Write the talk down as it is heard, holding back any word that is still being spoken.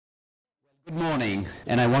Good morning,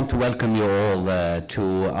 and I want to welcome you all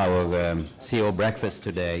to our CEO breakfast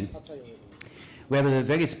today. We have a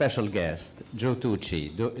very special guest, Joe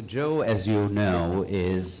Tucci. Joe, as you know,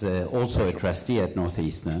 is also a trustee at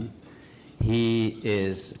Northeastern. He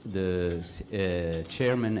is the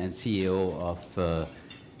chairman and CEO of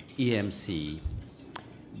EMC.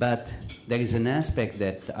 But there is an aspect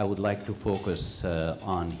that I would like to focus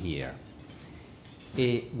on here.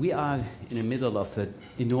 We are in the middle of an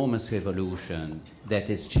enormous revolution that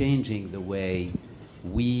is changing the way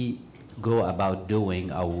we go about doing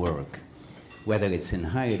our work, whether it's in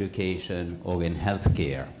higher education or in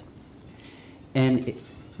healthcare. And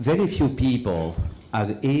very few people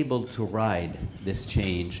are able to ride this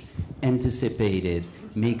change, anticipate it,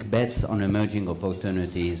 make bets on emerging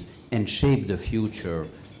opportunities, and shape the future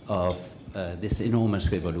of this enormous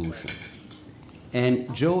revolution.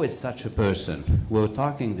 And Joe is such a person. We were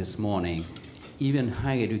talking this morning, even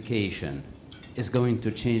higher education is going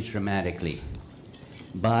to change dramatically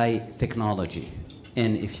by technology.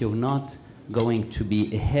 And if you're not going to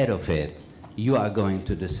be ahead of it, you are going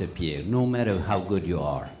to disappear, no matter how good you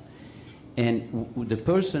are. And the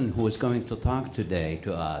person who is going to talk today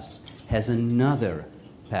to us has another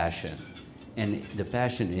passion, and the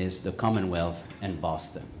passion is the Commonwealth and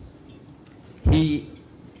Boston. He,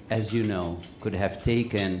 as you know, could have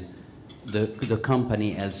taken the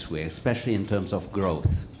company elsewhere, especially in terms of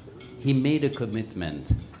growth. He made a commitment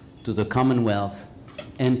to the Commonwealth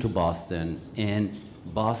and to Boston, and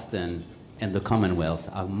Boston and the Commonwealth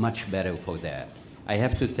are much better for that. I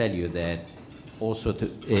have to tell you that also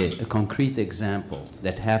a concrete example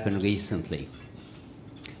that happened recently.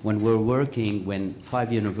 When we're working, when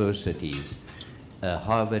 5 universities,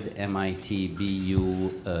 Harvard, MIT,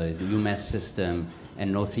 BU, the UMass system,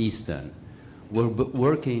 and Northeastern, we're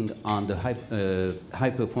working on the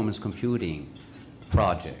high-performance computing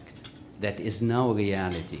project that is now a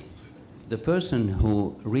reality. The person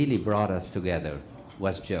who really brought us together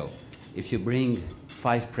was Joe. If you bring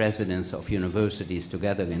 5 presidents of universities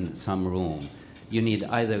together in some room, you need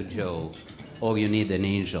either Joe or you need an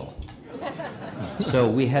angel. So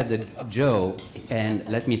we had Joe, and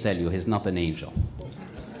let me tell you, he's not an angel.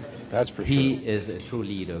 That's for sure. He is a true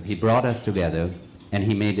leader. He brought us together, and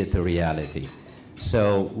he made it a reality.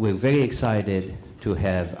 So we're very excited to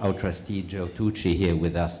have our trustee, Joe Tucci, here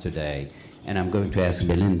with us today, and I'm going to ask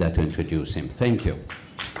Belinda to introduce him. Thank you.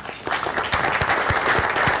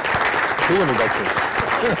 2 introductions.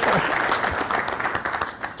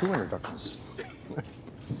 2 introductions.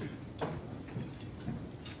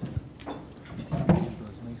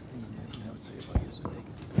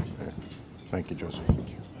 Thank you, Josephine.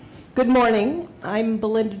 Good morning. I'm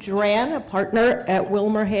Belinda Duran, a partner at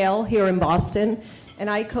WilmerHale here in Boston, and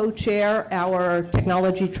I co-chair our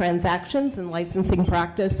technology transactions and licensing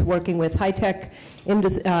practice working with high-tech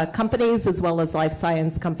companies as well as life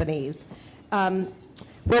science companies.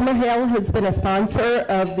 WilmerHale has been a sponsor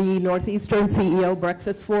of the Northeastern CEO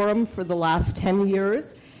Breakfast Forum for the last 10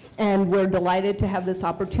 years, and we're delighted to have this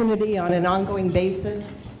opportunity on an ongoing basis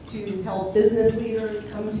to help business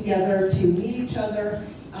leaders come together to meet each other,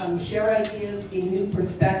 share ideas, gain new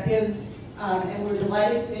perspectives, and we're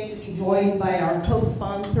delighted today to be joined by our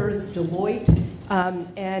co-sponsors, Deloitte,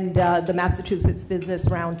 and the Massachusetts Business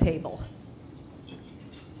Roundtable.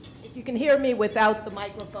 If you can hear me without the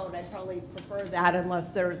microphone, I'd probably prefer that unless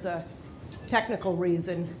there's a technical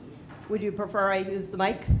reason. Would you prefer I use the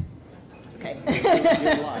mic? Okay.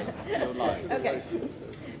 You're live. You're live. Okay.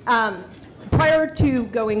 Prior to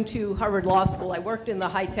going to Harvard Law School, I worked in the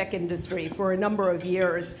high-tech industry for a number of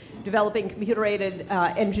years, developing computer-aided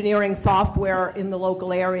engineering software in the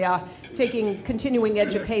local area, taking continuing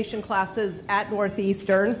education classes at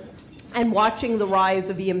Northeastern, and watching the rise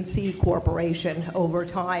of EMC Corporation over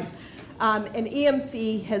time. And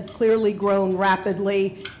EMC has clearly grown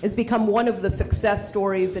rapidly, has become one of the success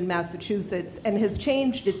stories in Massachusetts, and has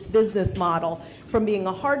changed its business model from being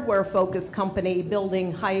a hardware-focused company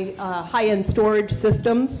building high-end storage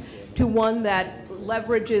systems to one that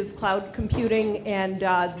leverages cloud computing and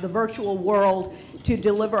the virtual world to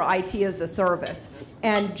deliver IT as a service.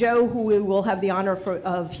 And Joe, who we will have the honor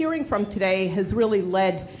of hearing from today, has really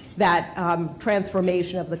led that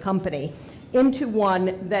transformation of the company into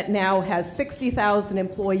one that now has 60,000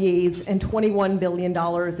 employees and $21 billion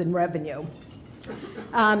in revenue.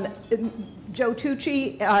 Joe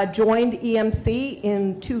Tucci joined EMC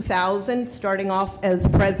in 2000, starting off as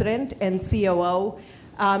president and COO,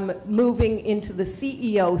 moving into the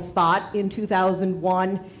CEO spot in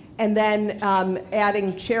 2001, and then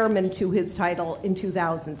adding chairman to his title in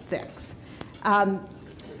 2006.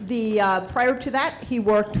 Prior to that, he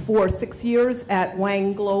worked for 6 years at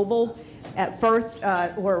Wang Global, at first,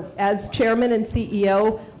 or as chairman and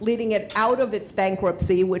CEO, leading it out of its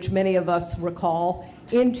bankruptcy, which many of us recall,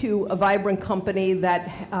 into a vibrant company that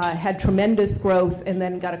had tremendous growth and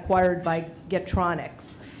then got acquired by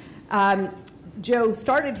Getronics. Joe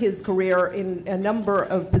started his career in a number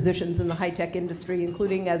of positions in the high-tech industry,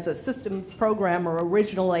 including as a systems programmer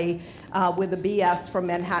originally with a BS from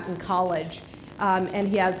Manhattan College. And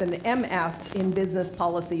he has an MS in business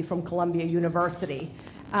policy from Columbia University.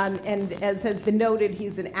 And as has been noted,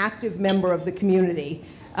 he's an active member of the community,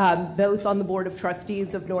 both on the Board of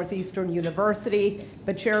Trustees of Northeastern University,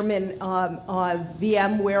 but chairman of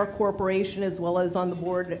VMware Corporation, as well as on the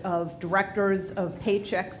Board of Directors of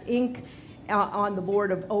Paychex, Inc., on the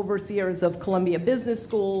Board of Overseers of Columbia Business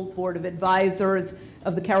School, Board of Advisors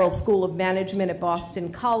of the Carroll School of Management at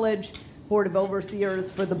Boston College, Board of Overseers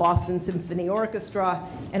for the Boston Symphony Orchestra,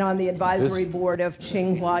 and on the advisory board of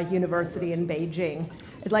Tsinghua University in Beijing.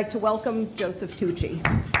 I'd like to welcome Joseph Tucci.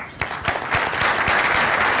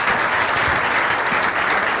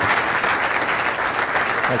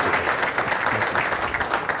 Thank you.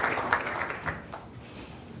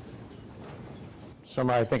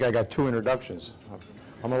 Somehow I think I got 2 introductions.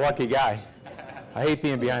 I'm a lucky guy. I hate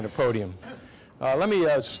being behind a podium. Let me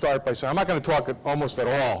start by saying I'm not going to talk almost at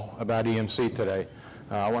all about EMC today.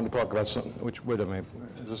 I want to talk about something. Wait a minute.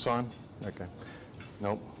 Is this on? Okay.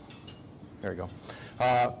 Nope. There you go.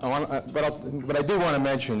 But I do want to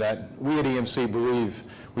mention that we at EMC believe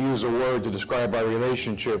we use a word to describe our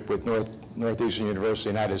relationship with Northeastern University,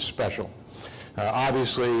 and that is special.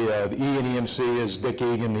 Obviously, the E in EMC is Dick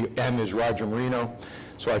Egan, the M is Roger Marino.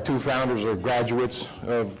 So our 2 founders are graduates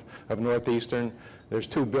of Northeastern. There's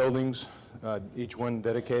 2 buildings, each one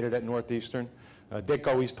dedicated at Northeastern. Dick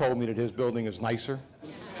always told me that his building is nicer.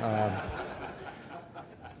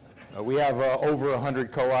 We have over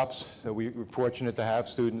 100 co-ops. So we're fortunate to have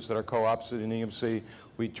students that are co-ops in EMC.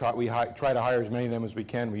 We try to hire as many of them as we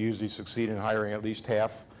can. We usually succeed in hiring at least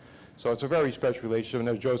half. So it's a very special relationship, and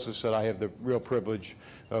as Joseph said, I have the real privilege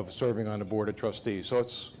of serving on the Board of Trustees. So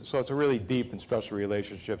it's a really deep and special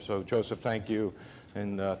relationship. So Joseph, thank you,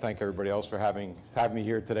 and thank everybody else for having me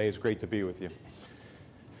here today. It's great to be with you.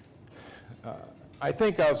 I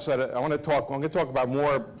think I'm going to talk about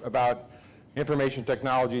more about information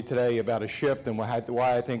technology today, about a shift and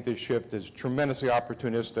why I think this shift is tremendously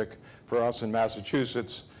opportunistic for us in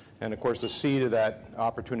Massachusetts. And of course, the seed of that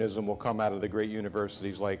opportunism will come out of the great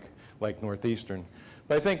universities like Northeastern.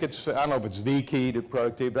 But I think I don't know if it's the key to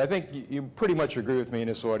productivity, but I think you pretty much agree with me in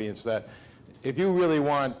this audience that if you really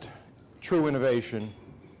want true innovation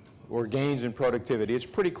or gains in productivity, it's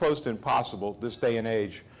pretty close to impossible this day and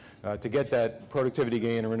age to get that productivity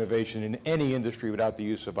gain or innovation in any industry without the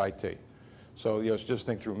use of IT. So just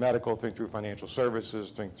think through medical, think through financial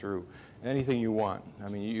services, think through anything you want. I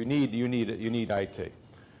mean, you need IT.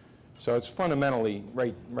 So it's fundamentally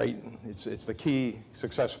it's the key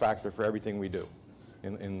success factor for everything we do,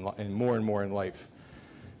 and more in life.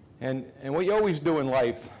 And what you always do in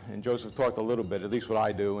life, and Joseph talked a little bit, at least what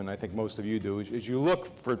I do, and I think most of you do, is you look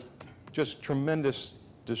for just tremendous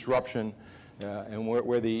disruption, and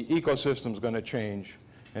where the ecosystem is going to change,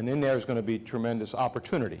 and in there is going to be tremendous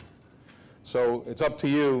opportunity. So it's up to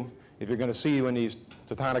you if you're going to see when these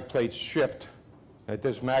tectonic plates shift at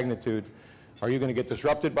this magnitude. Are you going to get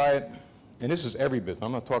disrupted by it? And this is every business.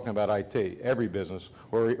 I'm not talking about IT, every business.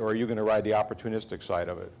 Or are you going to ride the opportunistic side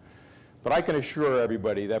of it? But I can assure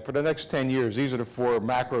everybody that for the next 10 years, these are the 4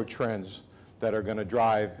 macro trends that are going to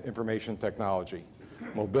drive information technology.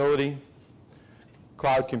 Mobility,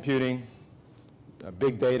 cloud computing,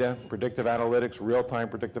 big data, predictive analytics, real-time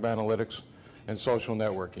predictive analytics, and social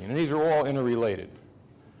networking. And these are all interrelated.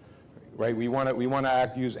 Right? We want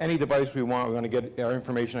to use any device we want. We want to get our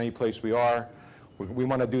information any place we are. We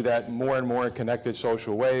want to do that more and more in connected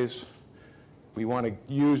social ways. We want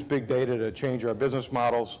to use big data to change our business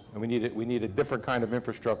models, and we need a different kind of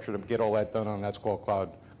infrastructure to get all that done, and that's called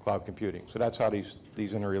cloud computing. So that's how these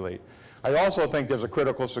interrelate. I also think there's a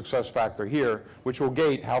critical success factor here, which will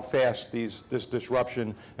gate how fast this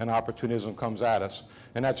disruption and opportunism comes at us,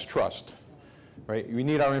 and that's trust. Right? We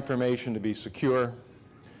need our information to be secure.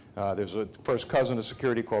 There's a first cousin of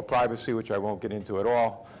security called privacy, which I won't get into at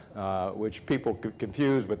all, which people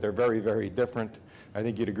confuse, but they're very, very different. I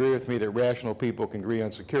think you'd agree with me that rational people can agree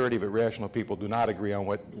on security, but rational people do not agree on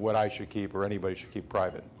what I should keep or anybody should keep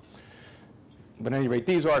private. But at any rate,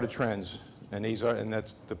 these are the trends, and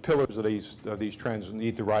that's the pillars of these trends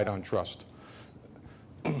need to ride on trust.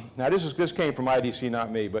 Now, this came from IDC,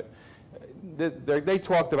 not me, but they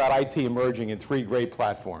talked about IT emerging in 3 great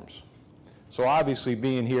platforms. So obviously,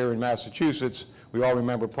 being here in Massachusetts, We all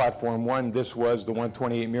remember Platform 1. This was the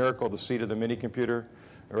 128 miracle, the seed of the mini-computer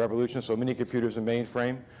revolution. So mini-computers and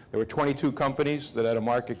mainframe. There were 22 companies that had a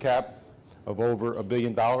market cap of over $1 billion,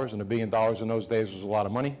 and $1 billion in those days was a lot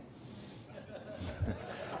of money.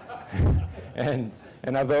 and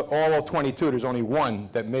of all 22, there's only one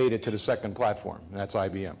that made it to the second platform, and that's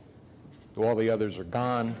IBM. All the others are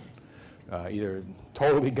gone, either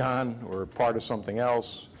totally gone or part of something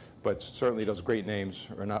else, but certainly those great names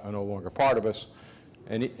are no longer part of us.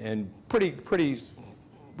 And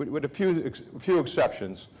with a few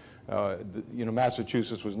exceptions,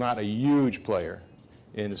 Massachusetts was not a huge player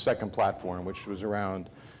in the second platform, which was around,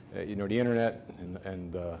 the internet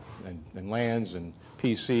and LANs and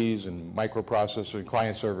PCs and microprocessor and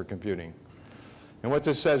client-server computing. And what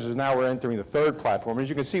this says is now we're entering the third platform. As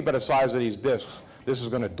you can see by the size of these disks, this is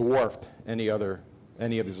going to dwarf any of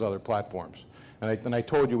these other platforms. And I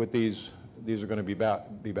told you what these are going to be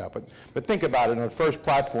about. But think about it. On the first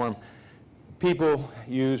platform, people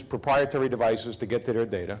used proprietary devices to get to their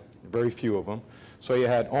data, very few of them. So you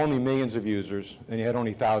had only millions of users, and you had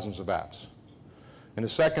only thousands of apps. In the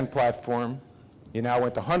second platform, you now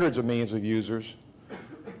went to hundreds of millions of users,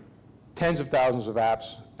 tens of thousands of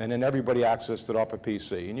apps, and then everybody accessed it off a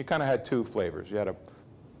PC. And you kind of had two flavors. You had a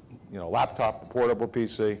laptop, a portable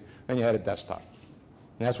PC, and you had a desktop.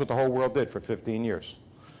 And that's what the whole world did for 15 years.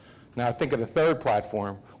 Now think of the third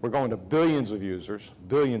platform. We're going to billions of users,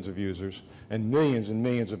 and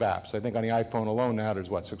millions of apps. I think on the iPhone alone now there's,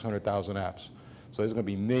 600,000 apps. So there's going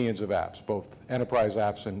to be millions of apps, both enterprise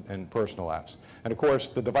apps and personal apps. And of course,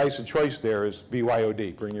 the device of choice there is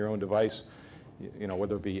BYOD, bring your own device,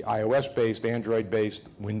 whether it be iOS-based, Android-based,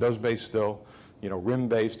 Windows-based still,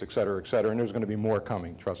 RIM-based, et cetera, and there's going to be more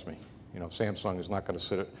coming, trust me. Samsung is not going to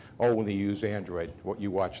sit only use Android.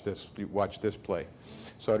 You watch this play.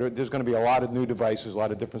 So there's going to be a lot of new devices, a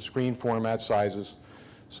lot of different screen format sizes.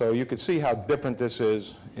 So you can see how different this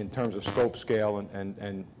is in terms of scope, scale,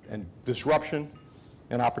 and disruption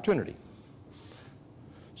and opportunity.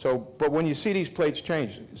 So, but when you see these plates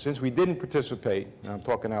change, since we didn't participate, and I'm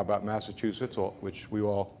talking now about Massachusetts, which we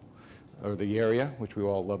all, or the area, which we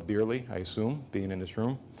all love dearly, I assume, being in this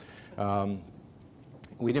room,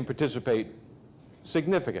 we didn't participate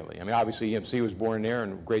significantly. I mean, obviously EMC was born there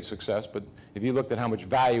and great success, but if you looked at how much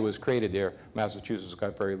value was created there, Massachusetts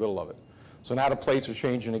got very little of it. So now the plates are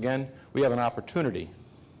changing again. We have an opportunity,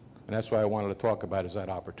 and that's why I wanted to talk about is that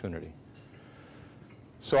opportunity.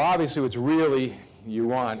 So obviously what's really you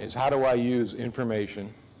want is how do I use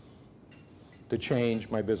information to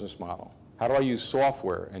change my business model? How do I use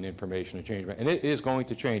software and information to change and it is going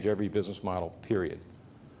to change every business model, period.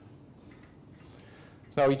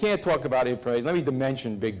 So we can't talk about information. Let me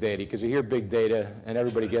dimension big data, because you hear big data and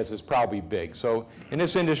everybody gets it's probably big. So in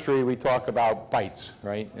this industry, we talk about bytes,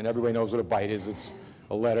 right? And everybody knows what a byte is. It's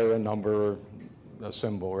a letter, a number, a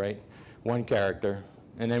symbol, right? One character.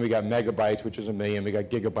 And then we got megabytes, which is 1,000,000. We got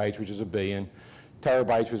gigabytes, which is 1,000,000,000.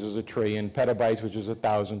 Terabytes, which is 1,000,000,000,000. Petabytes, which is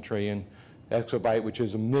 1,000 trillion. Exabyte, which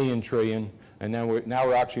is 1,000,000 trillion. And now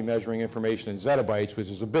we're actually measuring information in zettabytes, which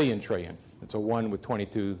is 1,000,000,000 trillion. It's a 1 with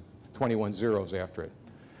 21 zeros after it.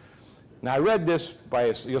 Now I read this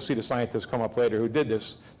you'll see the scientists come up later who did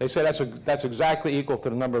this. They said that's exactly equal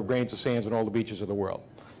to the number of grains of sand on all the beaches of the world.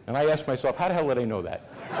 And I asked myself, how the hell did they know that?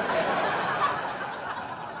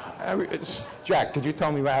 Jack, could you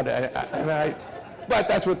tell me how but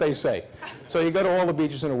that's what they say. So you go to all the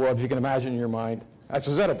beaches in the world, if you can imagine in your mind, that's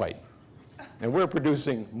a zettabyte. And we're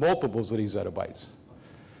producing multiples of these zettabytes.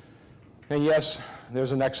 And yes,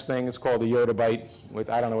 there's a next thing, it's called a yottabyte,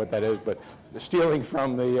 I don't know what that is, but stealing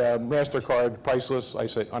from the MasterCard, priceless, I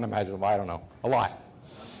said unimaginable, I don't know, a lot.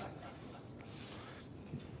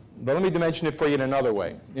 But let me dimension it for you in another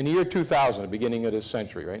way. In the year 2000, the beginning of this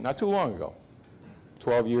century, right, not too long ago,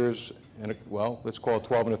 12 years, well, let's call it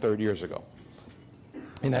 12 1/3 years ago.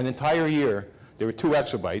 In that entire year, there were 2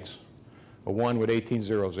 exabytes, a 1 with 18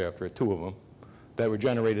 zeros after it, 2 of them, that were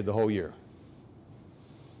generated the whole year.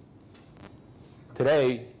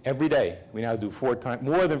 Today, every day, we now do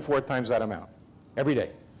more than 4 times that amount, every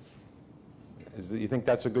day. You think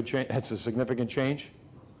that's a good change? That's a significant change?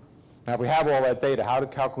 Now, if we have all that data, how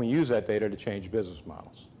can we use that data to change business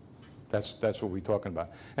models? That's what we're talking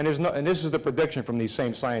about. And this is the prediction from these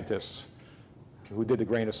same scientists who did the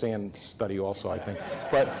grain of sand study also, I think.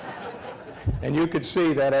 And you could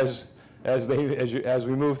see that as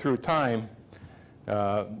we move through time,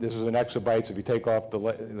 this is in exabytes. If you take off the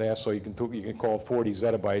last, so you can call 40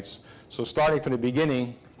 zettabytes. So starting from the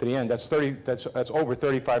beginning to the end, that's over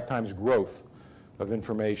 35 times growth of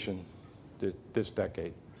information this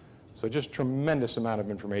decade. So just tremendous amount of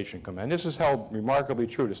information coming. And this is held remarkably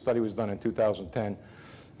true. The study was done in 2010,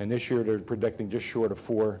 and this year they're predicting just short of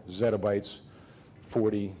 4 zettabytes,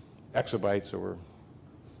 40 exabytes, or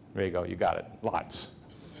there you go, you got it, lots.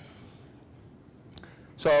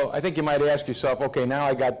 So I think you might ask yourself, okay, now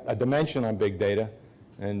I got a dimension on big data,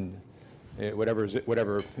 and whatever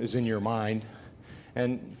is in your mind,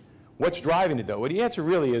 and what's driving it though? Well, the answer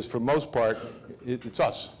really is, for most part, it's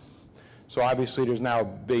us. So obviously there's now a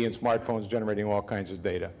billion smartphones generating all kinds of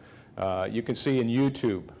data. You can see in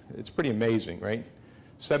YouTube, it's pretty amazing, right?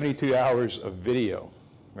 72 hours of video,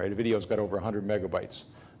 right? A video's got over 100 megabytes.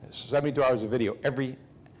 72 hours of video every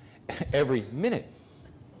minute.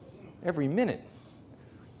 Every minute.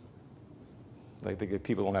 I think that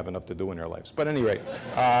people don't have enough to do in their lives. But anyway,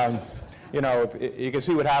 you know, you can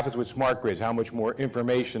see what happens with smart grids, how much more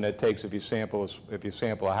information it takes if you sample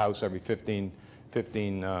a house every 15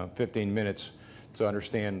 minutes to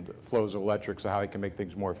understand flows of electrics, so how you can make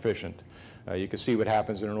things more efficient. You can see what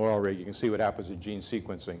happens in an oil rig. You can see what happens in gene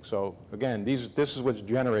sequencing. So again, this is what's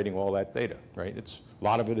generating all that data, right? A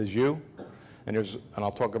lot of it is you, and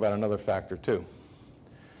I'll talk about another factor too.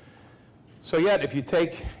 So yet, if you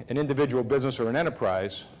take an individual business or an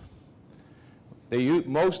enterprise,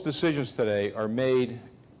 most decisions today are made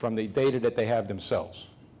from the data that they have themselves,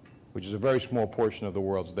 which is a very small portion of the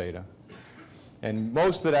world's data. And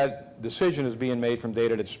most of that decision is being made from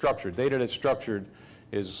data that's structured. Data that's structured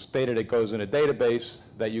is data that goes in a database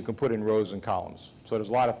that you can put in rows and columns. So there's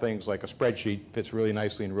a lot of things like a spreadsheet fits really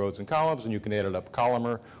nicely in rows and columns, and you can add it up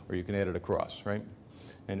columnar, or you can add it across, right?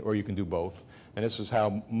 Or you can do both. And this is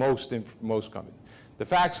how most companies. The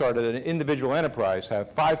facts are that an individual enterprise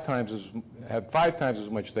have five times as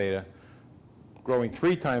much data, growing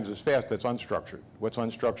 3 times as fast. That's unstructured. What's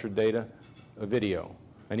unstructured data? A video,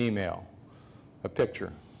 an email, a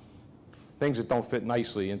picture, things that don't fit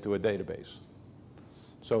nicely into a database.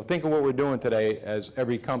 So think of what we're doing today as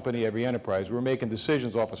every company, every enterprise. We're making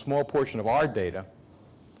decisions off a small portion of our data,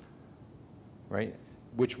 right,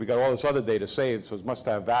 which we got all this other data saved, so it must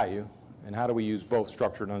have value. And how do we use both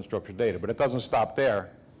structured and unstructured data? But it doesn't stop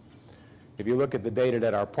there. If you look at the data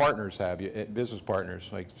that our partners have, business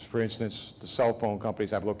partners, like for instance, the cell phone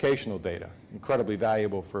companies have locational data, incredibly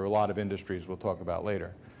valuable for a lot of industries we'll talk about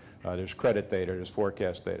later. There's credit data, there's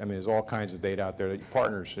forecast data. I mean, there's all kinds of data out there that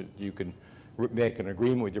partners, that you can make an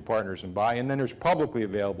agreement with your partners and buy. And then there's publicly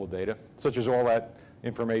available data, such as all that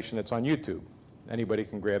information that's on YouTube. Anybody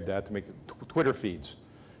can grab that to make the Twitter feeds.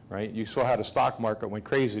 Right? You saw how the stock market went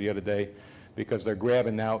crazy the other day because they're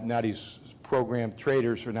grabbing now these programmed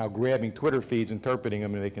traders are now grabbing Twitter feeds, interpreting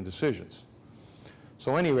them, and making decisions.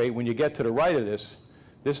 So anyway, when you get to the right of this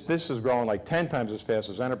is growing like 10 times as fast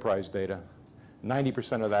as enterprise data.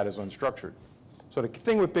 90% of that is unstructured. So the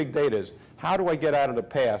thing with big data is, how do I get out of the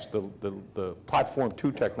past, the platform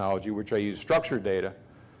 2 technology, which I use structured data,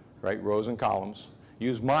 right, rows and columns,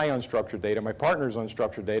 use my unstructured data, my partner's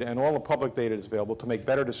unstructured data, and all the public data that's available to make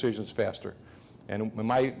better decisions faster. And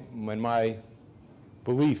my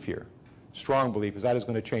belief here, strong belief, is that is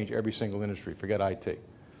going to change every single industry, forget IT.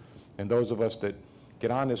 And those of us that get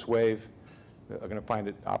on this wave are going to find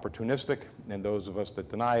it opportunistic, and those of us that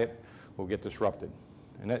deny it will get disrupted.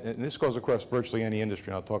 And this goes across virtually any industry,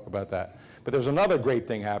 and I'll talk about that. But there's another great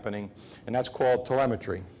thing happening, and that's called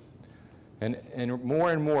telemetry. And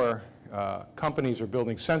more companies are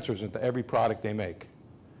building sensors into every product they make.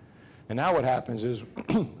 And now what happens is,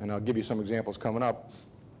 and I'll give you some examples coming up,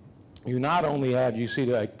 you not only have, you see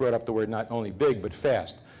that I brought up the word not only big, but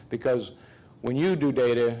fast. Because when you do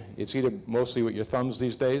data, it's either mostly with your thumbs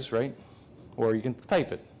these days, right? Or you can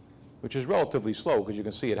type it, which is relatively slow because you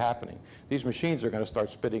can see it happening. These machines are going to start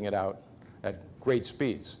spitting it out at great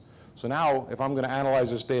speeds. So now, if I'm going to analyze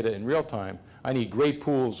this data in real time, I need great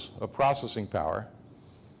pools of processing power,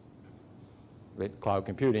 cloud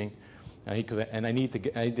computing, and I need to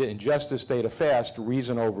ingest this data fast,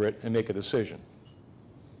 reason over it, and make a decision.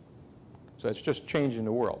 So it's just changing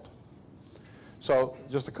the world. So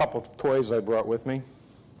just a couple of toys I brought with me.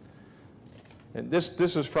 And this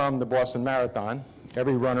is from the Boston Marathon.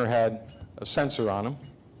 Every runner had a sensor on them.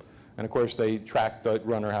 And of course, they tracked the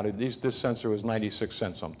runner how to, this sensor was 96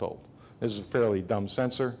 cents, I'm told. This is a fairly dumb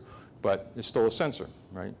sensor, but it's still a sensor,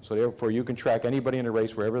 right? So therefore, you can track anybody in a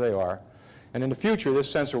race wherever they are. And in the future, this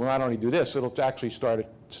sensor will not only do this, it'll actually start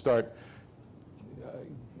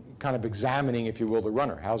kind of examining, if you will, the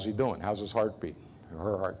runner. How's he doing? How's his heartbeat or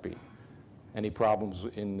her heartbeat? Any problems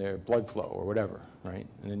in their blood flow or whatever, right?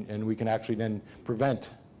 And we can actually then prevent.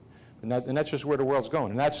 And that's just where the world's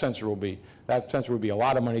going. And that sensor will be a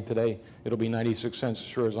lot of money today. It'll be 96 cents as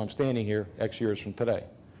sure as I'm standing here X years from today.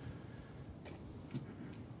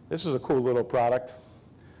 This is a cool little product.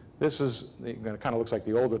 This is, it kind of looks like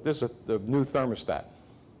the older, this is the new thermostat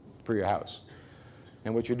for your house.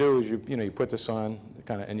 And what you do is you put this on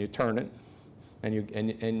and you turn it,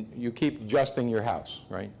 and you keep adjusting your house,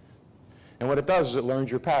 right? And what it does is it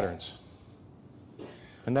learns your patterns.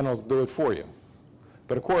 And then it'll do it for you.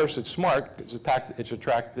 But of course, it's smart. It's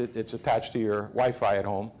attached to your Wi-Fi at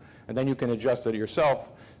home, and then you can adjust it yourself.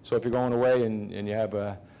 So if you're going away and you have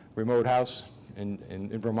a remote house in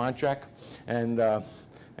Vermont, Jack, and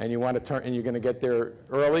you want to turn, and you're going to get there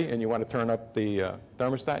early, and you want to turn up the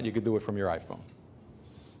thermostat, you can do it from your iPhone.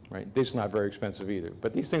 Right? This is not very expensive either.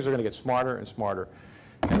 But these things are going to get smarter and smarter,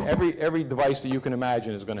 and every device that you can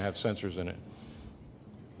imagine is going to have sensors in it.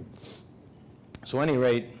 So at any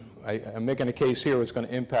rate, I'm making a case here it's going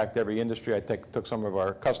to impact every industry. I took some of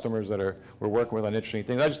our customers that we're working with on interesting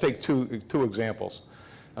things. I'll just take two examples.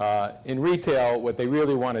 In retail, what they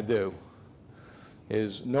really want to do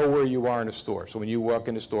is know where you are in a store. So when you walk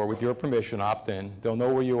in the store, with your permission, opt in, they'll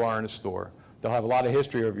know where you are in a store. They'll have a lot of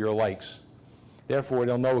history of your likes. Therefore,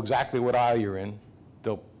 they'll know exactly what aisle you're in.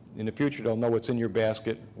 In the future, they'll know what's in your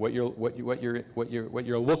basket, what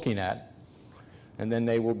you're looking at, and then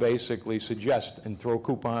they will basically suggest and throw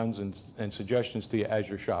coupons and suggestions to you as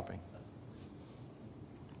you're shopping.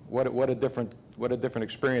 What a different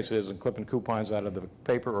experience it is than clipping coupons out of the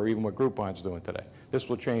paper, or even what Groupon's doing today. This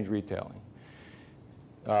will change retailing.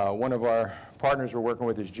 One of our partners we're working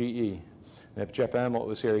with is GE. And if Jeff Immelt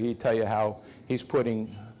was here, he'd tell you how he's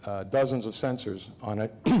putting dozens of sensors on a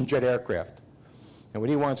jet aircraft. And what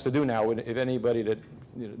he wants to do now, if anybody that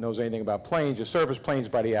knows anything about planes, you service planes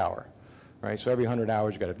by the hour. Right? So every 100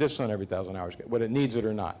 hours you got to have this on, every 1,000 hours, whether it needs it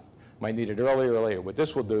or not. Might need it earlier or later. What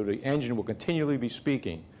this will do, the engine will continually be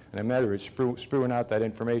speaking, and in other words, spewing out that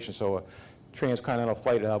information. So a transcontinental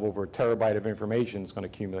flight will have over a terabyte of information it's going to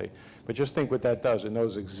accumulate. But just think what that does. It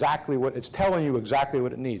knows exactly what, it's telling you exactly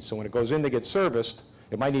what it needs. So when it goes in to get serviced,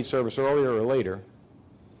 it might need service earlier or later.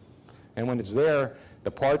 And when it's there,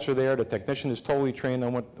 the parts are there, the technician is totally trained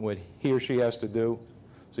on what he or she has to do.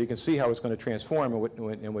 So you can see how it's going to transform.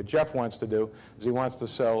 And what Jeff wants to do is he wants to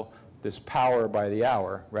sell this power by the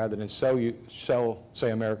hour rather than sell,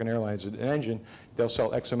 say, American Airlines an engine. They'll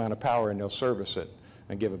sell X amount of power and they'll service it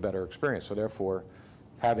and give a better experience. So therefore,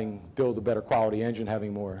 build a better quality engine,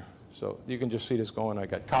 having more. So you can just see this going. I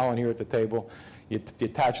got Colin here at the table. You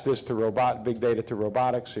attach this to big data to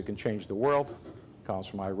robotics. You can change the world. Colin's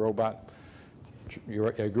from iRobot. You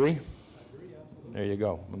agree? I agree, absolutely. There you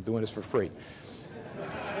go. I'm doing this for free.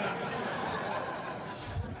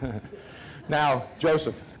 Now,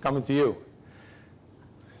 Joseph, coming to you.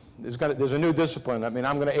 There's a new discipline. I mean,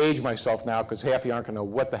 I'm going to age myself now because half of you aren't going to know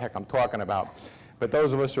what the heck I'm talking about. But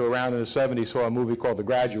those of us who were around in the 70s saw a movie called The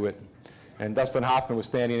Graduate. And Dustin Hoffman was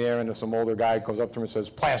standing there, and some older guy comes up to him and says,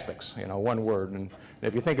 plastics, one word. And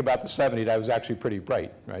if you think about the 70s, that was actually pretty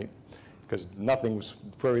bright, right? Because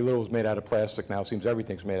very little was made out of plastic now. It seems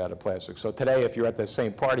everything's made out of plastic. So today, if you're at the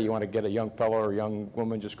same party, you want to get a young fellow or a young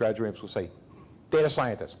woman just graduating, will say, data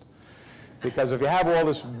scientist. Because if you have all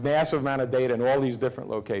this massive amount of data in all these different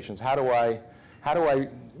locations, how do I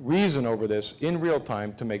reason over this in real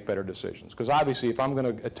time to make better decisions? Because obviously, if I'm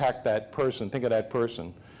going to attack that person, think of that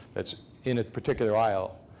person that's in a particular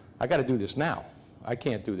aisle, I got to do this now. I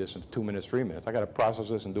can't do this in 2 minutes, 3 minutes. I got to process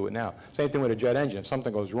this and do it now. Same thing with a jet engine. If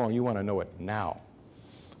something goes wrong, you want to know it now.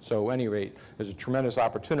 So at any rate, there's a tremendous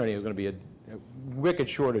opportunity. There's going to be a wicked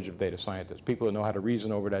shortage of data scientists, people who know how to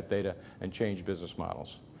reason over that data and change business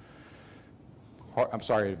models. I'm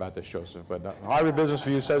sorry about this, Joseph, but Harvard Business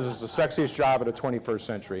Review says it's the sexiest job of the 21st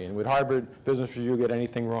century. And would Harvard Business Review get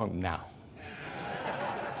anything wrong? No.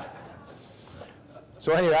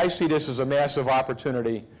 So anyway, I see this as a massive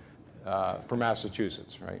opportunity for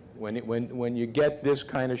Massachusetts, right? When you get this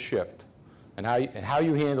kind of shift, and how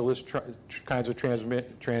you handle this kinds of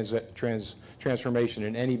transformation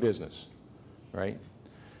in any business, right,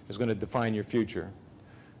 is going to define your future.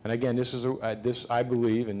 And again, this is I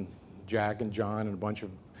believe, and Jack and John and a bunch of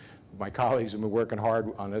my colleagues have been working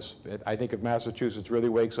hard on this. I think if Massachusetts really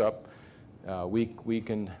wakes up, we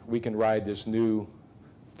can ride this new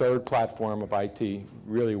third platform of IT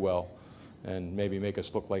really well, and maybe make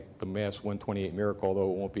us look like the Mass 128 miracle,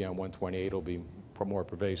 although it won't be on 128, it'll be more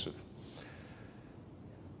pervasive.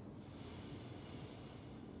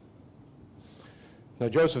 Now,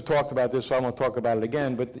 Joseph talked about this, so I won't talk about it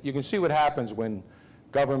again, but you can see what happens when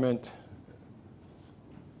government,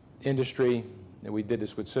 industry, and we did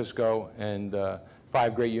this with Cisco, and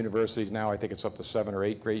 5 great universities now, I think it's up to 7 or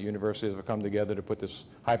 8 great universities have come together to put this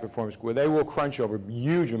high-performance, where they will crunch over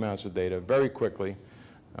huge amounts of data very quickly.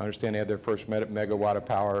 I understand they had their first megawatt of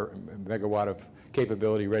power, megawatt of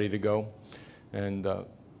capability ready to go. And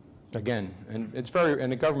again, and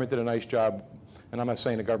the government did a nice job, and I'm not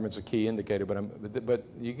saying the government's a key indicator, but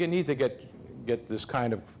you need to get this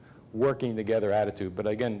kind of working together attitude. But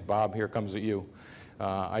again, Bob, here comes at you.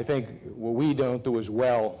 I think what we don't do as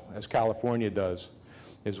well as California does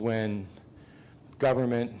is when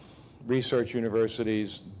government, research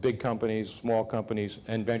universities, big companies, small companies,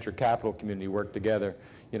 and venture capital community work together,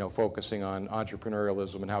 focusing on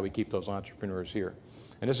entrepreneurialism and how we keep those entrepreneurs here.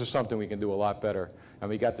 And this is something we can do a lot better. And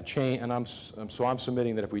we got the chain, and I'm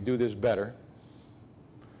submitting that if we do this better,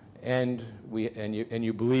 and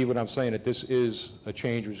you believe what I'm saying, that this is a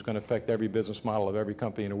change which is going to affect every business model of every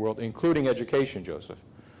company in the world, including education, Joseph.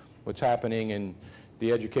 What's happening in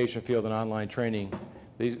the education field and online training,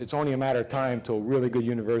 it's only a matter of time till really good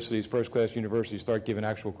universities, first-class universities, start giving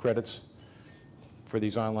actual credits for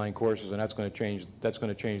these online courses, and that's going to change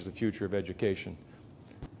the future of education.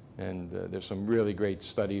 And there's some really great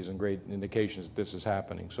studies and great indications that this is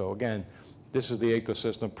happening. So again, this is the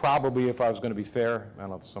ecosystem. Probably, if I was going to be fair, I don't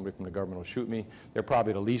know if somebody from the government will shoot me, they're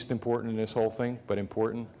probably the least important in this whole thing, but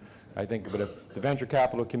important. I think, but if the venture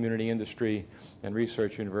capital community, industry, and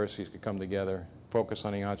research universities could come together, focus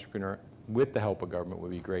on the entrepreneur with the help of government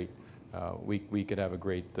would be great. We could have a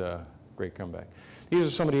great comeback. These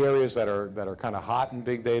are some of the areas that are kind of hot in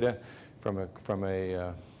big data from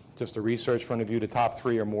just a research point of view. The top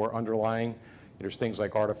 3 are more underlying. There's things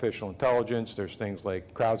like artificial intelligence, there's things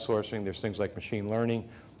like crowdsourcing, there's things like machine learning.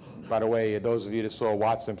 By the way, those of you that saw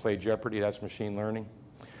Watson play Jeopardy, that's machine learning.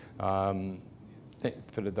 As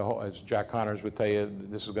Jack Connors would tell you,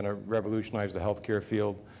 this is going to revolutionize the healthcare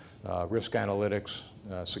field, risk analytics,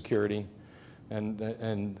 security.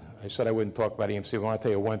 And I said I wouldn't talk about EMC, but I want to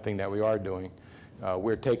tell you one thing that we are doing.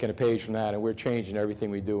 We're taking a page from that, and we're changing everything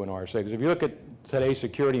we do in RSA. Because if you look at today's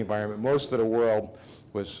security environment, most of the world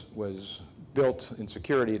was built in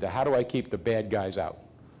security to how do I keep the bad guys out?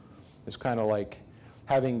 It's kind of like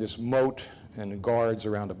having this moat and guards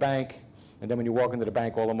around a bank, and then when you walk into the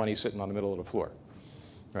bank, all the money's sitting on the middle of the floor,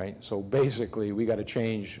 right? So basically, we got to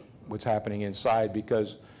change what's happening inside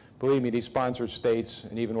because, believe me, these sponsored states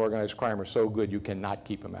and even organized crime are so good you cannot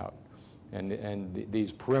keep them out. And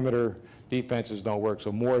these perimeter defenses don't work.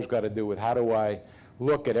 So more's got to do with how do I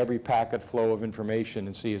look at every packet flow of information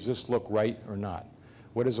and see, does this look right or not?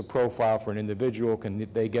 What is a profile for an individual? Can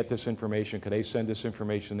they get this information? Can they send this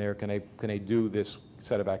information there? Can they do this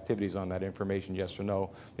set of activities on that information, yes or no?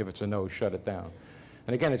 If it's a no, shut it down.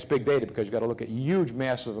 And again, it's big data because you've got to look at huge,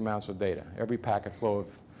 massive amounts of data, every packet flow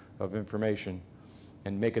of information,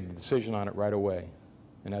 and make a decision on it right away.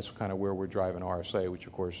 And that's kind of where we're driving RSA, which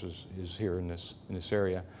of course is here in this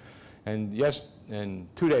area. And yes,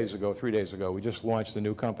 and 3 days ago, we just launched a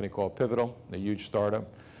new company called Pivotal, a huge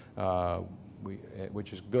startup,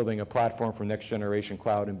 which is building a platform for next generation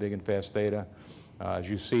cloud and big and fast data. As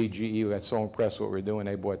you see, GE got so impressed with what we're doing,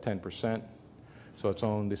 they bought 10%. So it's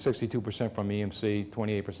owned 62% from EMC,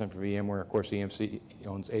 28% for VMware. Of course, EMC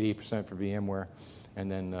owns 88% for VMware,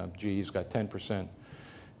 and then GE's got 10%.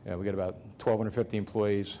 We got about 1,250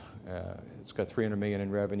 employees. It's got $300 million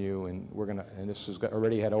in revenue, and this has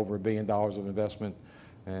already had over $1 billion of investment,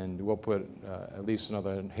 and we'll put at least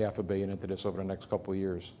another $500 million into this over the next couple of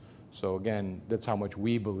years. So again, that's how much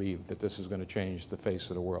we believe that this is going to change the face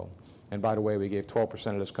of the world. And by the way, we gave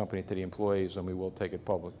 12% of this company to the employees, and we will take it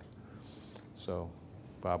public. So,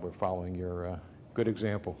 Bob, we're following your good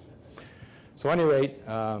example. So, at any rate,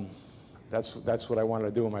 that's what I wanted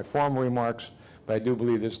to do in my formal remarks. But I do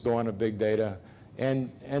believe this dawn of big data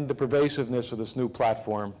and the pervasiveness of this new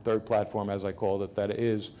platform, third platform, as I called it, that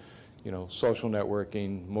is, social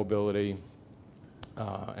networking, mobility,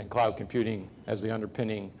 and cloud computing as the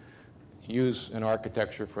underpinning. Use an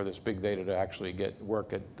architecture for this big data to actually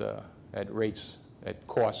work at rates, at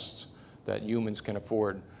costs that humans can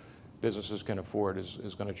afford, businesses can afford,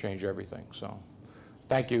 is going to change everything. So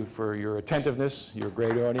thank you for your attentiveness. You're a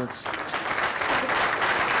great audience.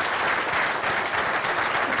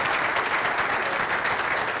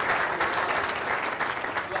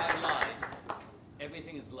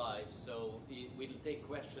 Everything is live, so we'll take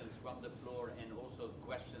questions from the floor and also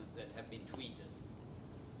questions that have been tweeted.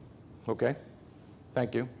 Okay,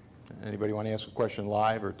 thank you. Anybody want to ask a question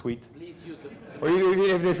live or tweet? Please use the... Or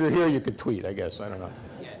even if you're here, you could tweet, I guess. I don't know.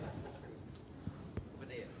 Yeah. Over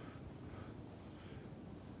there.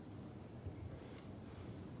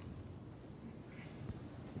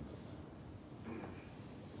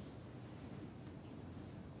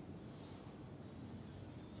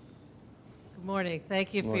 Good morning.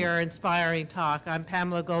 Thank you for your inspiring talk. I'm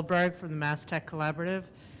Pamela Goldberg from the Mass Tech Collaborative,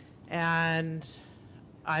 and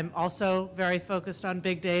I'm also very focused on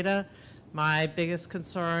big data. My biggest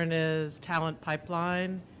concern is talent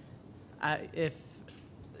pipeline. If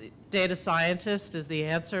data scientist is the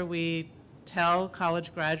answer we tell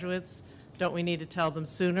college graduates, don't we need to tell them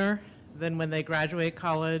sooner than when they graduate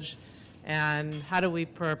college? And how do we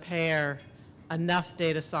prepare enough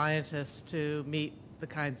data scientists to meet the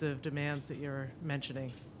kinds of demands that you're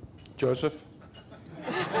mentioning? Joseph?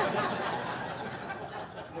 The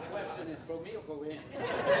question is for me or for him?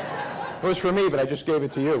 It was for me, but I just gave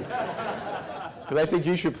it to you. Because I think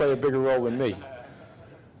you should play a bigger role than me.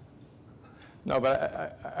 No,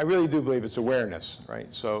 but I really do believe it's awareness,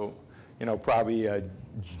 right? So, you know, probably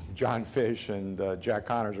John Fish and Jack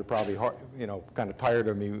Connors are probably, kind of tired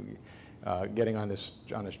of me getting on this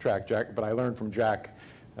track. Jack, but I learned from Jack,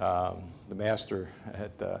 the master,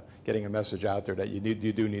 at getting a message out there that you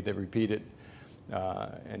do need to repeat it,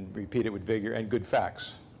 and repeat it with vigor and good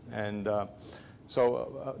facts. And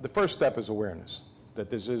so the first step is awareness that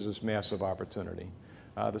this is this massive opportunity.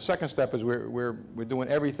 The second step is we're doing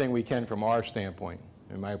everything we can from our standpoint,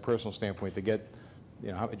 and my personal standpoint, to get,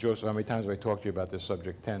 Joseph, how many times have I talked to you about this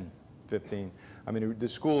subject? 10, 15. I mean, the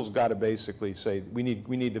school's got to basically say we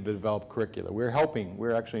need to develop curricula.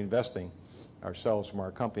 We're actually investing ourselves from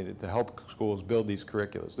our company to help schools build these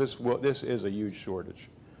curriculums. This is a huge shortage.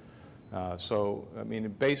 So, I mean,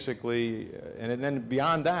 basically, and then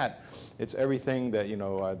beyond that, it's everything that, the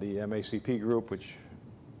MACP group, which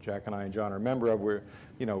Jack and I and John are a member of, we're,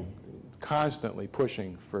 constantly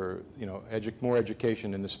pushing for, more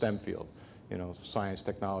education in the STEM field, science,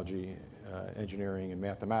 technology, engineering, and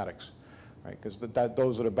mathematics, right? Because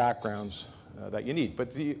those are the backgrounds that you need.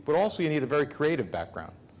 But also you need a very creative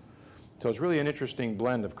background. So it's really an interesting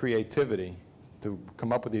blend of creativity to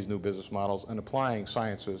come up with these new business models and applying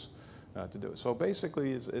sciences to do it. So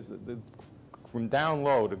basically, from down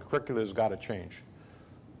low, the curricula's got to change.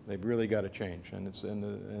 They've really got to change,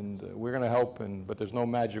 and we're going to help. But there's no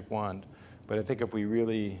magic wand. But I think if we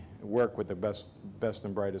really work with the best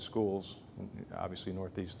and brightest schools, obviously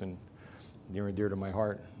Northeastern, near and dear to my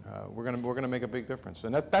heart, we're going to make a big difference.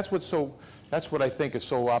 And that's what I think is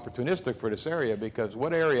so opportunistic for this area, because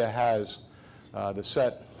what area has the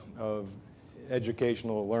set of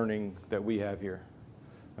educational learning that we have here?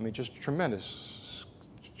 I mean, just tremendous,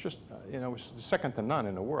 it's second to none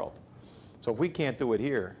in the world. So if we can't do it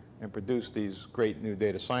here and produce these great new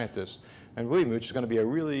data scientists, and believe me, which is going to be a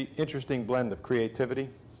really interesting blend of creativity.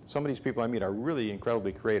 Some of these people I meet are really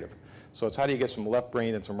incredibly creative. So it's how do you get some left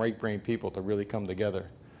brain and some right brain people to really come together?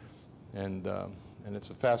 And it's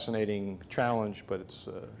a fascinating challenge, but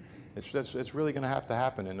it's really going to have to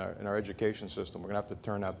happen in our education system. We're going to have to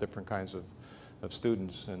turn out different kinds of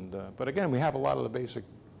students. But again, we have a lot of the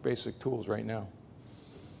basic tools right now.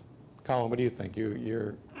 Colin, what do you think?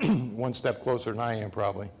 You're one step closer than I am,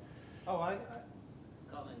 probably. Oh,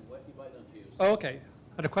 Colin, why don't you? Oh, okay.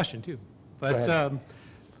 I had a question too. But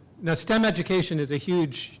now STEM education is a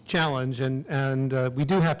huge challenge, and we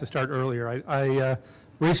do have to start earlier. I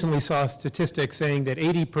recently saw statistics saying that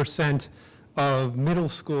 80% of middle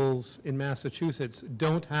schools in Massachusetts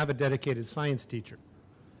don't have a dedicated science teacher.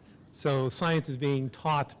 So science is being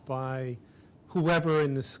taught by whoever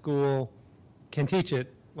in the school can teach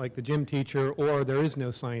it, like the gym teacher, or there is no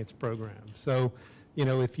science program. So,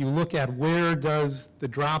 if you look at where does the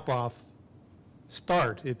drop-off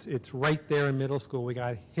start, it's right there in middle school. We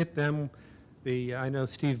got to hit them. I know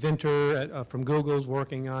Steve Vinter from Google is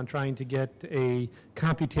working on trying to get a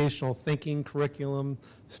computational thinking curriculum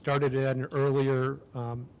started at an earlier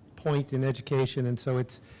point in education. And so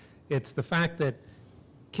it's the fact that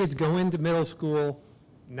kids go into middle school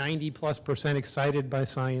 90+% excited by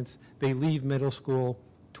science. They leave middle school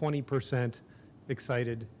 20%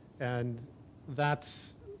 excited, and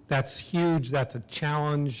that's huge. That's a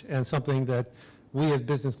challenge and something that we as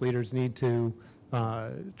business leaders need to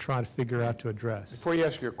try to figure out to address. Before you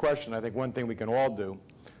ask your question, I think one thing we can all do,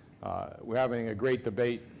 we're having a great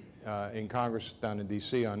debate in Congress down in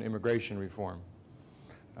D.C. on immigration reform.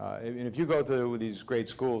 And if you go to these great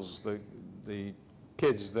schools, the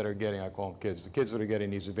kids that are getting, I call them kids, the kids that are getting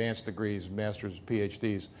these advanced degrees, masters,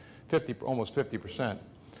 PhDs, almost 50%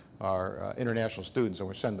 are international students, and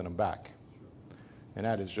we're sending them back. And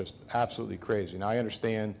that is just absolutely crazy. Now, I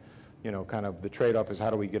understand, kind of the trade-off is how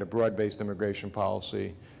do we get a broad-based immigration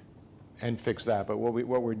policy and fix that, but what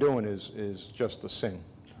we're doing is just a sin.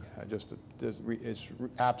 It's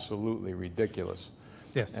absolutely ridiculous.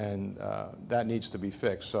 Yes. And that needs to be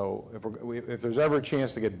fixed. So if there's ever a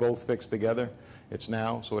chance to get both fixed together, it's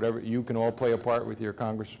now. So whatever, you can all play a part with your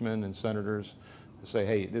congressmen and senators to say,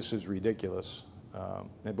 hey, this is ridiculous.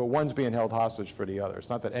 But one's being held hostage for the other. It's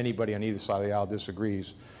not that anybody on either side of the aisle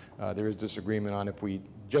disagrees. There is disagreement on if we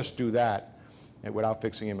just do that and without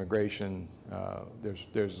fixing immigration,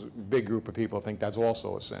 there's a big group of people who think that's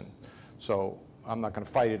also a sin. So I'm not going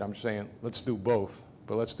to fight it. I'm saying let's do both,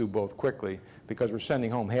 but let's do both quickly because we're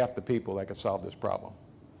sending home half the people that could solve this problem.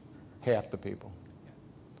 Half the people.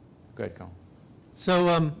 Go ahead, Colin.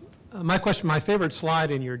 So my question, my favorite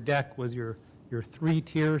slide in your deck was your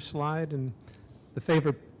three-tier slide, and the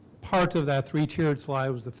favorite part of that three-tiered slide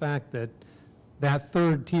was the fact that that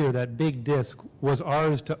third tier, that big disc, was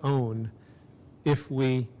ours to own if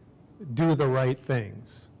we do the right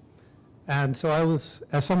things. And so I was,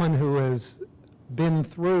 as someone who has been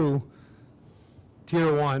through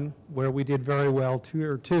tier 1, where we did very well,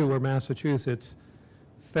 tier 2, where Massachusetts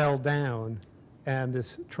fell down, and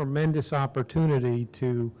this tremendous opportunity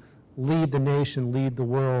to lead the nation, lead the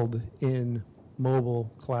world in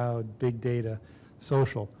mobile, cloud, big data,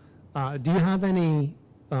 social. Do you have any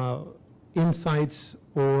insights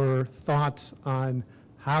or thoughts on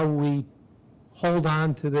how we hold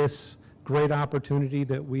on to this great opportunity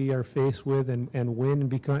that we are faced with and win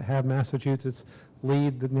and have Massachusetts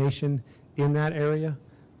lead the nation in that area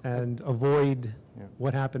and avoid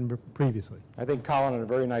what happened previously? I think Colin, in a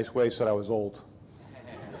very nice way, said I was old.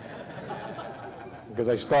 Because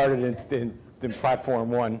I started in platform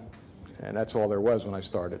 1, and that's all there was when I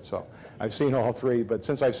started. So I've seen all three, but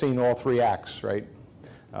since I've seen all three acts, right,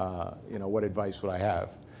 what advice would I have?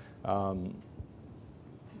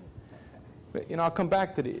 But, I'll come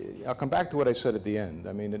back to what I said at the end.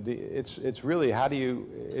 I mean, it's really how do you?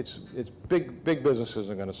 It's big businesses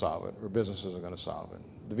are going to solve it, or businesses are going to solve it.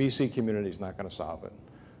 The VC community is not going to solve it.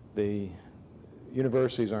 The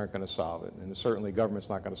universities aren't going to solve it, and certainly government's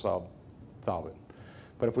not going to solve it.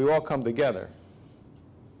 But if we all come together,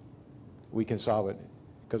 we can solve it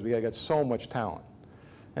because we got so much talent.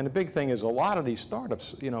 And the big thing is a lot of these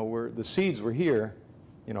startups, the seeds were here.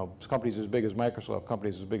 Companies as big as Microsoft,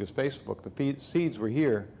 companies as big as Facebook, the seeds were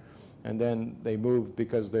here, and then they moved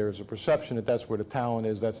because there's a perception that that's where the talent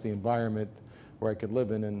is, that's the environment where I could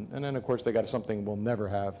live in, and then of course they got something we'll never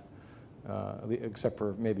have, except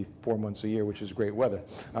for maybe 4 months a year, which is great weather.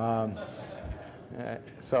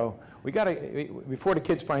 So we got to, before the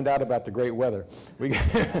kids find out about the great weather, we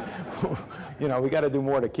got to do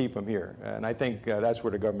more to keep them here, and I think that's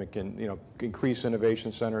where the government can, increase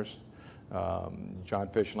innovation centers. John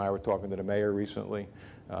Fish and I were talking to the mayor recently,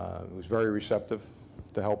 who was very receptive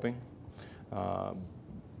to helping. I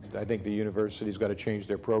think the university's got to change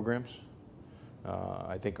their programs.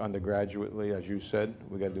 I think undergraduately, as you said,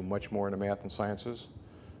 we got to do much more in the math and sciences.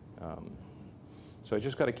 So I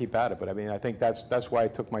just got to keep at it. But I mean, I think that's why I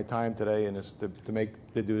took my time today and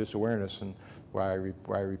to do this awareness, and why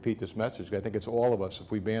I repeat this message. I think it's all of us. If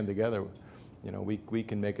we band together, we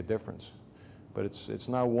can make a difference. But it's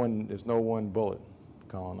not one. There's no one bullet,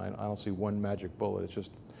 Colin. I don't see one magic bullet. It's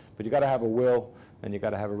just, but you got to have a will, and you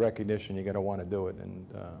got to have a recognition. You got to want to do it. And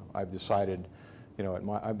I've decided,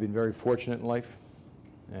 I've been very fortunate in life,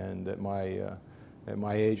 and at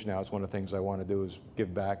my age now, it's one of the things I want to do is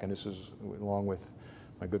give back. And this is, along with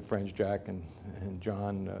my good friends Jack and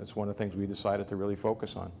John, it's one of the things we decided to really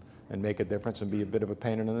focus on and make a difference and be a bit of a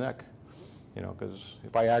pain in the neck. Because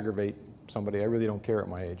if I aggravate somebody, I really don't care at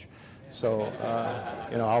my age. So,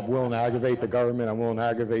 I'm willing to aggravate the government. I'm willing to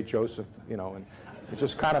aggravate Joseph, and it's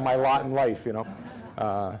just kind of my lot in life, And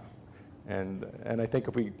I think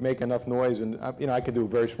if we make enough noise, and I could do a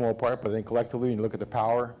very small part, but I think collectively, when you look at the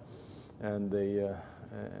power and the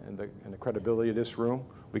credibility of this room,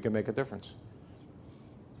 we can make a difference.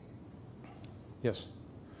 Yes.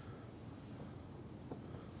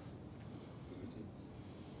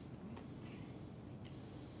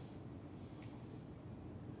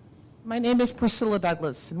 My name is Priscilla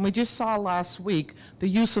Douglas, and we just saw last week the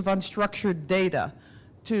use of unstructured data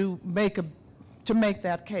to make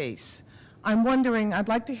that case. I'm wondering, I'd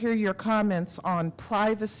like to hear your comments on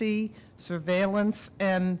privacy, surveillance,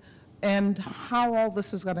 and how all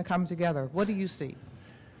this is going to come together. What do you see?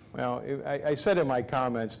 Well, I said in my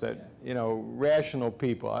comments that, rational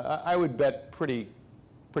people, I would bet pretty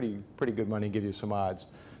good money, give you some odds,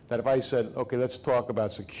 that if I said, okay, let's talk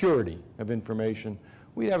about security of information,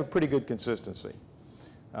 we'd have a pretty good consistency.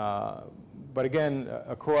 But again,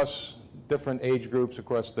 across different age groups,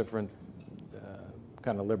 across different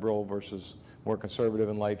kind of liberal versus more conservative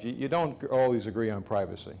in life, you don't always agree on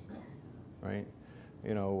privacy, right?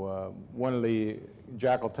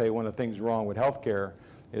 Jack will tell you one of the things wrong with healthcare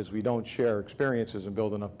is we don't share experiences and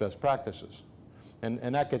build enough best practices.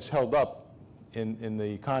 And that gets held up in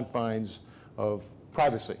the confines of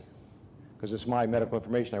privacy, because it's my medical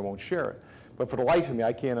information, I won't share it. But for the life of me,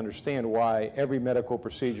 I can't understand why every medical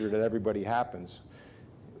procedure that everybody happens,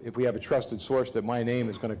 if we have a trusted source that my name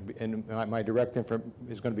is going to be, and my direct info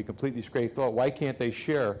is going to be completely scraped off, why can't they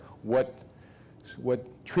share what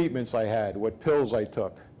treatments I had, what pills I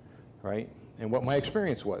took, right, and what my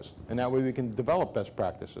experience was? And that way we can develop best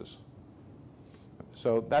practices.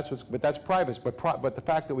 So but that's privacy. But the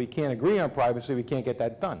fact that we can't agree on privacy, we can't get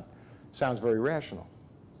that done. Sounds very rational.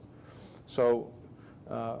 So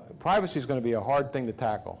privacy is going to be a hard thing to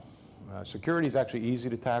tackle. Security is actually easy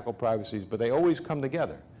to tackle, privacy, but they always come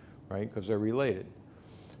together, right, because they're related.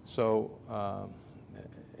 So,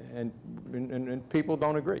 and people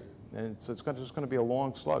don't agree. And it's just going to be a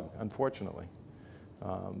long slug, unfortunately.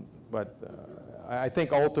 But I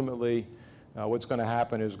think ultimately what's going to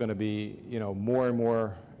happen is going to be, more and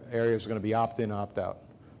more areas are going to be opt-in, opt-out.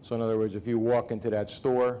 So in other words, if you walk into that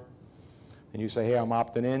store and you say, hey, I'm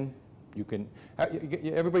opting in, you can,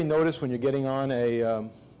 everybody notice when you're getting on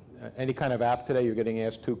any kind of app today, you're getting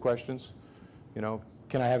asked 2 questions.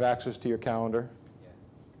 Can I have access to your calendar? Yeah.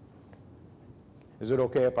 Is it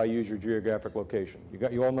okay if I use your geographic location?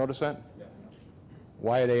 You all notice that? Yeah.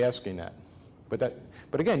 Why are they asking that?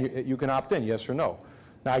 But again, you can opt in, yes or no.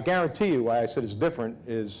 Now, I guarantee you why I said it's different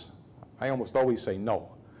is I almost always say no,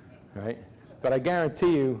 right? But I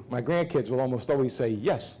guarantee you my grandkids will almost always say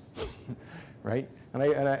yes, right? And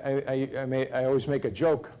I always make a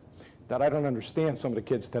joke that I don't understand some of the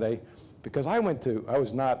kids today because I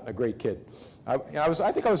was not a great kid. I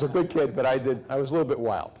think I was a good kid, but I was a little bit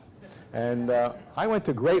wild. And I went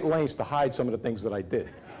to great lengths to hide some of the things that I did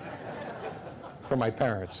from my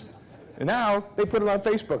parents. And now they put it on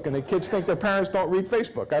Facebook, and the kids think their parents don't read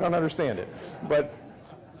Facebook. I don't understand it. But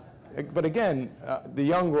again, the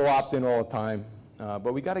young will opt in all the time.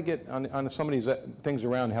 But we got to get on some of these things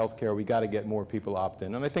around healthcare. We got to get more people opt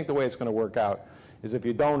in. And I think the way it's going to work out is if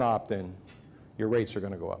you don't opt in, your rates are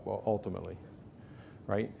going to go up ultimately,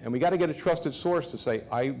 right? And we got to get a trusted source to say,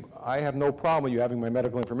 I have no problem with you having my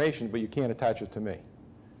medical information, but you can't attach it to me.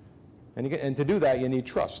 And to do that, you need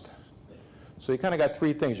trust. So you kind of got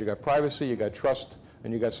 3 things. You got privacy, you got trust,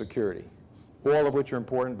 and you got security, all of which are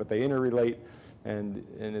important, but they interrelate. And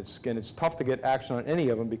it's tough to get action on any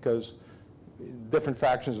of them because different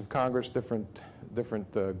factions of Congress, different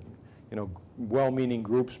well-meaning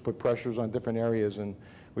groups put pressures on different areas, and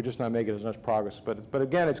we're just not making as much progress. But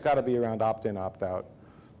again, it's got to be around opt-in, opt-out.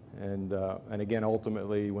 And again,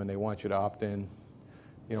 ultimately, when they want you to opt in,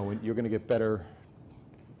 when you're going to get better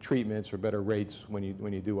treatments or better rates when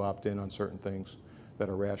you do opt in on certain things that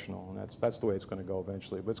are rational, and that's the way it's going to go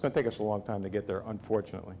eventually. But it's going to take us a long time to get there,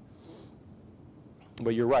 unfortunately.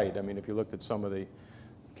 But you're right. I mean, if you looked at some of the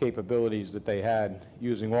capabilities that they had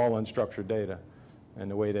using all unstructured data, and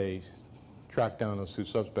the way they tracked down those 2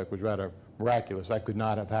 suspects was rather miraculous. That could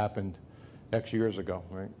not have happened X years ago,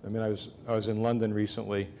 right? I mean, I was in London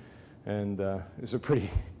recently, and there's a pretty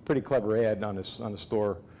clever ad on the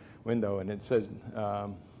store window, and it says,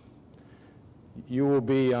 you will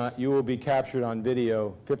be captured on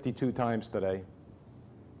video 52 times today.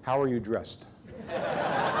 How are you dressed?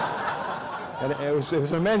 And it was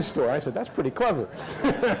a men's store. I said, that's pretty clever.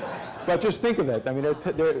 But just think of that. I mean, I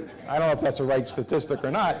don't know if that's the right statistic or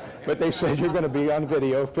not, but they said you're going to be on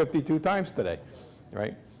video 52 times today,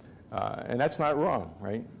 right? And that's not wrong,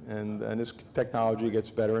 right? And this technology gets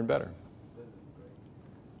better and better.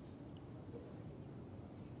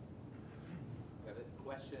 We have a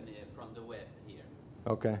question from the web here.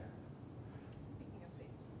 Okay.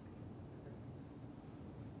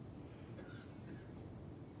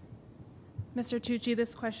 Mr. Tucci,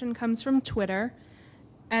 this question comes from Twitter.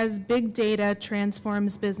 As big data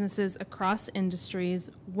transforms businesses across industries,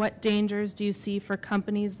 what dangers do you see for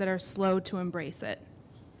companies that are slow to embrace it?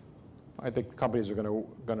 I think companies are going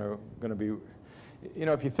to be,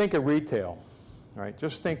 if you think of retail, right?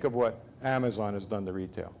 Just think of what Amazon has done to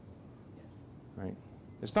retail, right?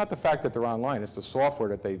 It's not the fact that they're online; it's the software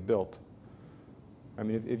that they've built. I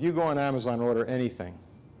mean, if you go on Amazon and order anything,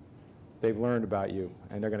 they've learned about you,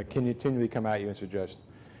 and they're going to continually come at you and suggest.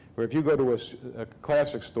 Or if you go to a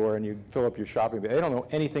classic store and you fill up your shopping bag, they don't know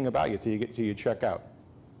anything about you till you check out.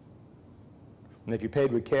 And if you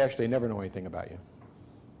paid with cash, they never know anything about you,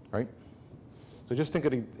 right? So just think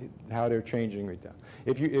of how they're changing retail.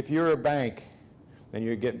 If you're a bank and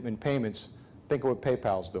you're getting payments, think of what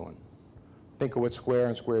PayPal's doing. Think of what Square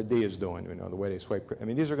and Square D is doing. The way they swipe. I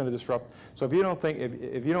mean, these are going to disrupt. So if you don't think,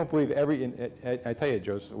 if you don't believe I tell you,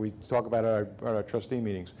 Joseph, we talk about it at our trustee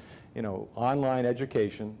meetings. Online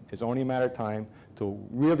education is only a matter of time till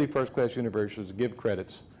really first-class universities give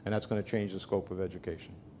credits, and that's going to change the scope of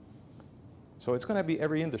education. So it's going to be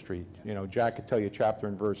every industry. You know, Jack could tell you chapter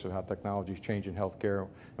and verse of how technology is changing healthcare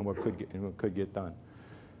and what could get done.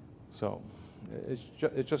 So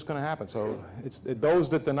it's just going to happen. So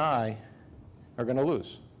those that deny are going to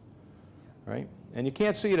lose, right? And you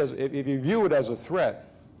can't see it as, if you view it as a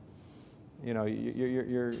threat, you know,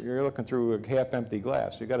 you're looking through a half-empty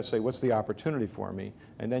glass. You've got to say, what's the opportunity for me?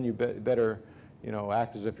 And then you better, you know,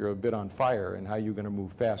 act as if you're a bit on fire and how you're going to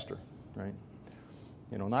move faster, right?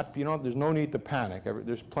 You know, there's no need to panic.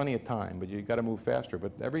 There's plenty of time, but you've got to move faster.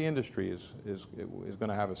 But every industry is going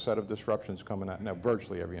to have a set of disruptions coming at it. Now,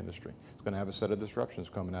 virtually every industry is going to have a set of disruptions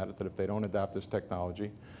coming at it that if they don't adopt this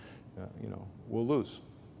technology, you know, we'll lose.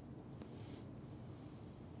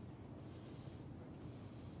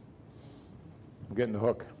 I'm getting the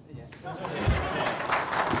hook.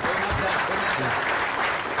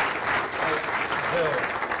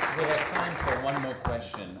 We have time for one more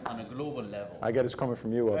question on a global level. I get it's coming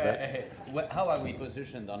from you, I bet. How are we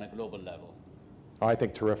positioned on a global level? Oh, I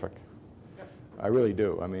think terrific. I really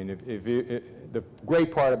do. I mean, the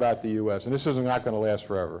great part about the U.S., and this is not going to last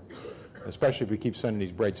forever, especially if we keep sending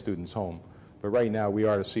these bright students home, but right now we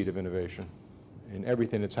are the seat of innovation in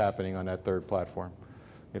everything that's happening on that third platform.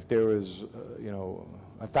 If there was, you know,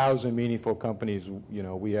 1,000 meaningful companies, you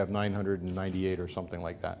know, we have 998 or something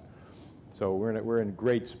like that. So we're in a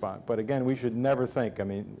great spot. But again, we should never think, I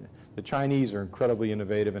mean, the Chinese are incredibly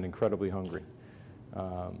innovative and incredibly hungry.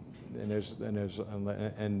 And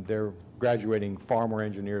they're graduating far more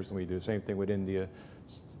engineers than we do. Same thing with India,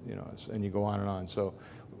 you know, and you go on and on. So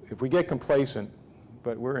if we get complacent,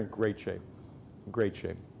 but we're in great shape, great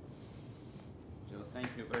shape. So thank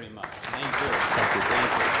you very much. Thank you. Thank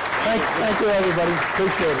you. Thank you, everybody.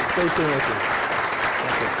 Appreciate it. Great being with you.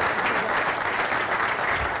 Thank you.